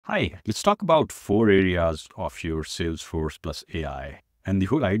Hi, let's talk about 4 areas of your Salesforce plus AI. And the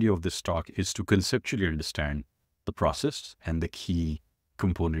whole idea of this talk is to conceptually understand the process and the key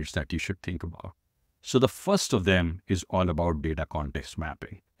components that you should think about. So the first of them is all about data context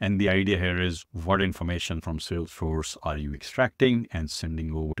mapping. And the idea here is what information from Salesforce are you extracting and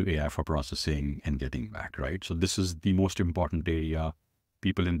sending over to AI for processing and getting back, right? So this is the most important area.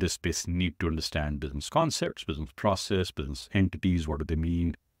 People in this space need to understand business concepts, business process, business entities. What do they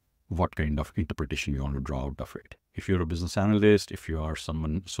mean? What kind of interpretation you want to draw out of it. If you're a business analyst, if you are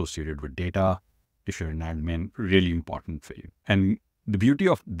someone associated with data, if you're an admin, really important for you. And the beauty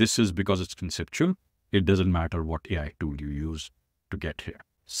of this is because it's conceptual, it doesn't matter what AI tool you use to get here.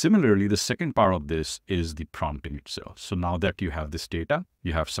 Similarly, the second part of this is the prompting itself. So now that you have this data,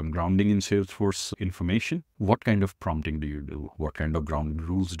 you have some grounding in Salesforce information. What kind of prompting do you do? What kind of grounding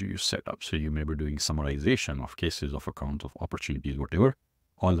rules do you set up? So you may be doing summarization of cases, of accounts, of opportunities, whatever.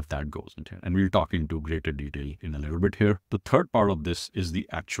 All of that goes into it. And we'll talk into greater detail in a little bit here. The third part of this is the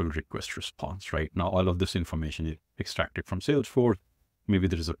actual request response, right? Now, all of this information is extracted from Salesforce. Maybe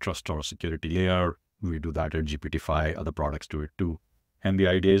there is a trust or a security layer. We do that at GPT-5, other products do it too. And the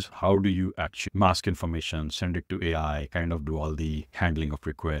idea is, how do you actually mask information, send it to AI, kind of do all the handling of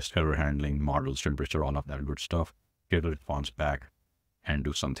requests, error handling, models, temperature, all of that good stuff, get a response back, and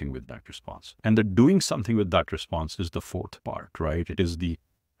do something with that response. And the doing something with that response is the fourth part, right? It is the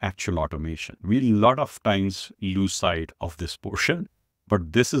actual automation. We a lot of times lose sight of this portion,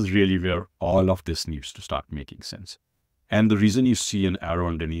 but this is really where all of this needs to start making sense. And the reason you see an arrow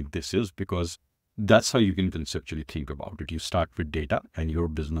underneath this is because that's how you can conceptually think about it. You start with data and your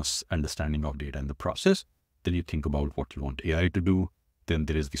business understanding of data and the process. Then you think about what you want AI to do. Then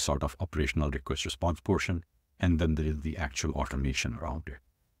there is the sort of operational request response portion. And then there is the actual automation around it.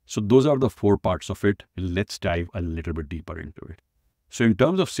 So those are the 4 parts of it. Let's dive a little bit deeper into it. So in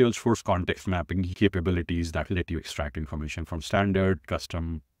terms of Salesforce context mapping capabilities that let you extract information from standard,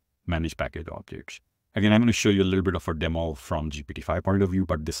 custom, managed package objects. Again, I'm going to show you a little bit of a demo from GPT-5 point of view,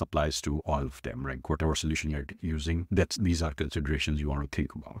 but this applies to all of them, right? Whatever solution you're using, these are considerations you want to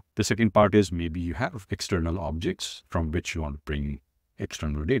think about. The second part is maybe you have external objects from which you want to bring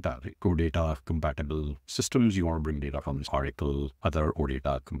external data, like OData compatible systems. You want to bring data from Oracle, other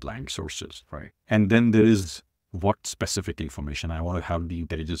OData compliant sources, right? And then there is what specific information. I want to have the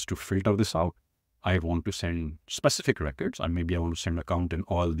intelligence to filter this out. I want to send specific records, and maybe I want to send account and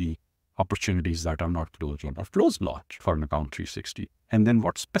all the opportunities that are not closed or not closed launch for an account 360. And then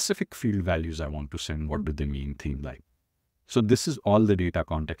what specific field values I want to send, what do they mean, things like. So this is all the data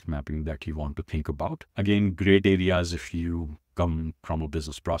context mapping that you want to think about. Again, great areas if you come from a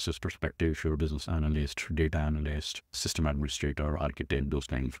business process perspective, if you're a business analyst, data analyst, system administrator, architect, those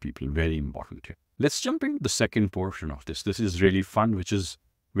kinds of people, very important here. Let's jump into the second portion of this. This is really fun, which is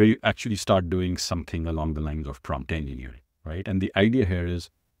where you actually start doing something along the lines of prompt engineering, right? And the idea here is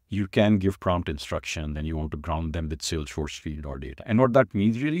you can give prompt instruction, then you want to ground them with Salesforce field or data. And what that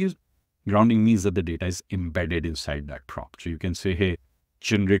means really is grounding means that the data is embedded inside that prompt. So you can say, hey,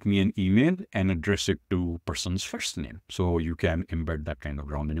 generate me an email and address it to person's first name. So you can embed that kind of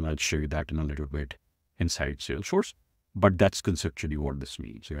grounding, and I'll show you that in a little bit inside Salesforce. But that's conceptually what this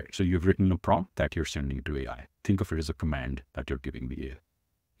means, right? So you've written a prompt that you're sending to AI. Think of it as a command that you're giving the AI.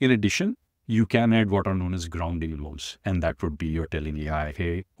 In addition, you can add what are known as grounding rules. And that would be you're telling AI,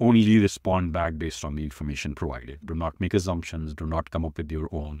 hey, only respond back based on the information provided. Do not make assumptions. Do not come up with your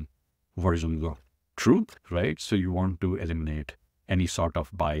own versions of truth, right? So you want to eliminate any sort of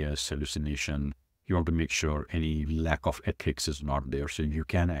bias, hallucination. You want to make sure any lack of ethics is not there. So you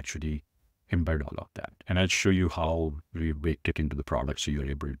can actually embed all of that. And I'll show you how we baked it into the product so you're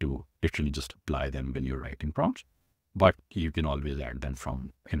able to literally just apply them when you're writing prompts. But you can always add them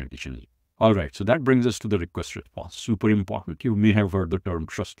from in addition. All right, so that brings us to the request response. Super important. You may have heard the term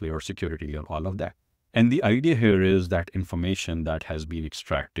trust layer, security layer, all of that. And the idea here is that information that has been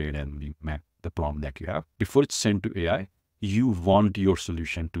extracted and we map the prompt that you have, before it's sent to AI, you want your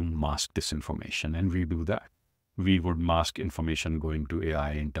solution to mask this information. And we do that. We would mask information going to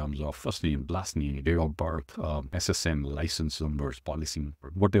AI in terms of first name, last name, date of birth, SSN, license numbers, policy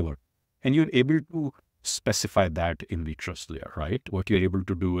number, whatever. And you're able to specify that in the trust layer, right? What you're able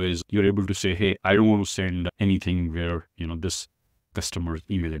to do is you're able to say, hey, I don't want to send anything where, this customer's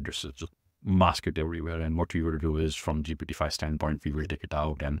email address is just mask it everywhere. And what we will do is from GPT-5 standpoint, we will take it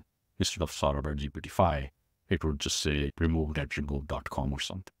out and instead of sort about GPT-5, it would just say remove@remove.com or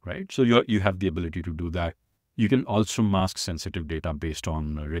something, right? So you have the ability to do that. You can also mask sensitive data based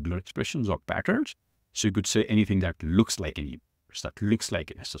on regular expressions or patterns. So you could say anything that looks like an that looks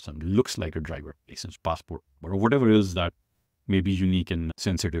like an SSN, looks like a driver license, passport, or whatever it is that may be unique and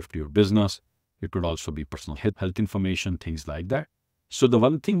sensitive to your business. It could also be personal health information, things like that. So the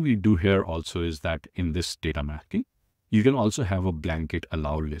one thing we do here also is that in this data masking, you can also have a blanket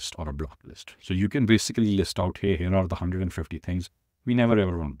allow list or a block list. So you can basically list out, hey, here are the 150 things we never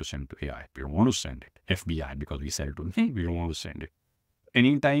ever want to send to AI. We don't want to send it. FBI, because we said it to them, we don't want to send it.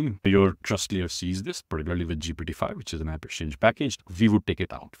 Anytime your trust layer sees this, particularly with GPT-5, which is an app exchange package, we would take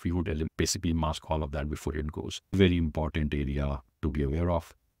it out. We would basically mask all of that before it goes. Very important area to be aware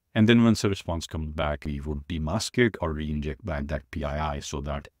of. And then once a response comes back, we would demask it or re-inject back that PII so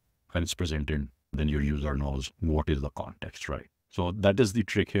that when it's presented, then your user knows what is the context, right? So that is the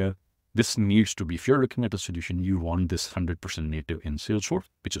trick here. This needs to be, if you're looking at a solution, you want this 100% native in Salesforce,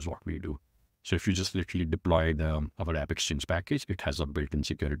 which is what we do. So if you just literally deploy our app exchange package, it has a built-in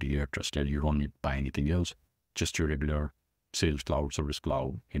security here, trust layer. You don't need to buy anything else, just your regular Sales Cloud, Service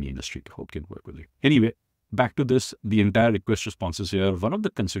Cloud, any industry code can work with it. Anyway, back to this, the entire request responses here. One of the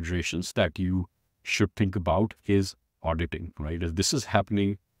considerations that you should think about is auditing, right? If this is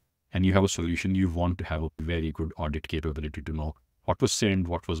happening and you have a solution, you want to have a very good audit capability to know what was sent,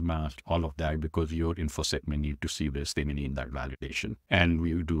 what was masked, all of that, because your InfoSec may need to see this, they may need that validation. And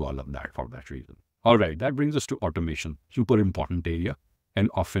we do all of that for that reason. All right, that brings us to automation, super important area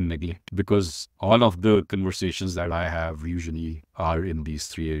and often neglected because all of the conversations that I have usually are in these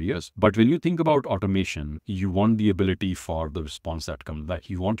three areas. But when you think about automation, you want the ability for the response that comes back.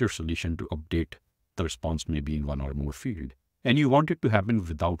 You want your solution to update the response maybe in one or more field. And you want it to happen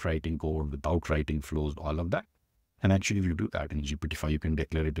without writing code, without writing flows, all of that. And actually, you do that in GPT-5. You can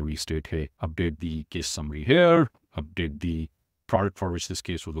declaratively state, hey, update the case summary here, update the product for which this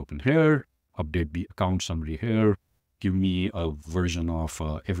case was open here, update the account summary here, give me a version of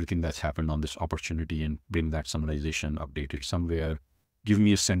everything that's happened on this opportunity and bring that summarization updated somewhere. Give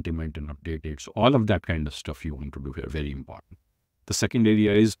me a sentiment and update it. So all of that kind of stuff you want to do here, very important. The second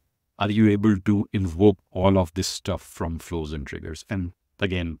area is, are you able to invoke all of this stuff from flows and triggers? And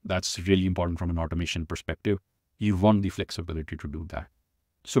again, that's really important from an automation perspective. You want the flexibility to do that.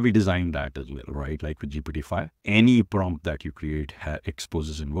 So we designed that as well, right? Like with GPT-5, any prompt that you create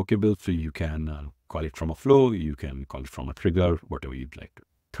exposes invocable. So you can call it from a flow, you can call it from a trigger, whatever you'd like to.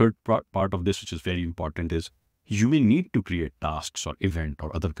 Third part of this, which is very important, is you may need to create tasks or event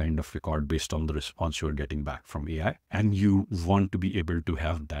or other kind of record based on the response you're getting back from AI. And you want to be able to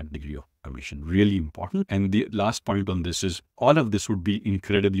have that degree of automation, really important. And the last point on this is all of this would be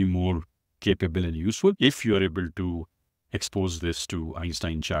incredibly more capable and useful if you are able to expose this to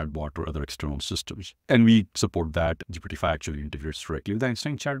Einstein chatbot or other external systems. And we support that. GPT-5 actually integrates directly with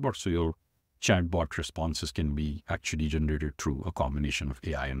Einstein chatbot. So your chatbot responses can be actually generated through a combination of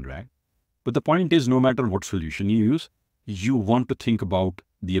AI and RAG. But the point is, no matter what solution you use, you want to think about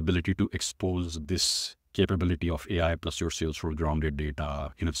the ability to expose this capability of AI plus your Salesforce grounded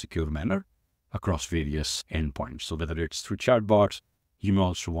data in a secure manner across various endpoints. So whether it's through chatbots, you may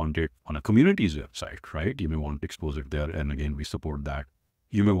also want it on a community's website, right? You may want to expose it there. And again, we support that.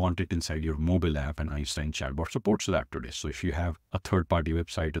 You may want it inside your mobile app, and Einstein chatbot supports that today. So if you have a third-party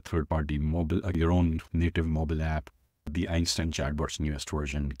website, a third-party mobile, your own native mobile app, the Einstein chatbot's newest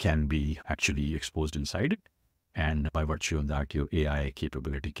version can be actually exposed inside it. And by virtue of that, your AI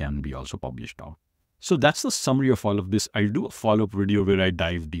capability can be also published out. So that's the summary of all of this. I'll do a follow-up video where I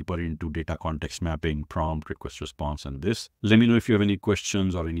dive deeper into data context mapping, prompt, request response, and this. Let me know if you have any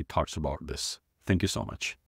questions or any thoughts about this. Thank you so much.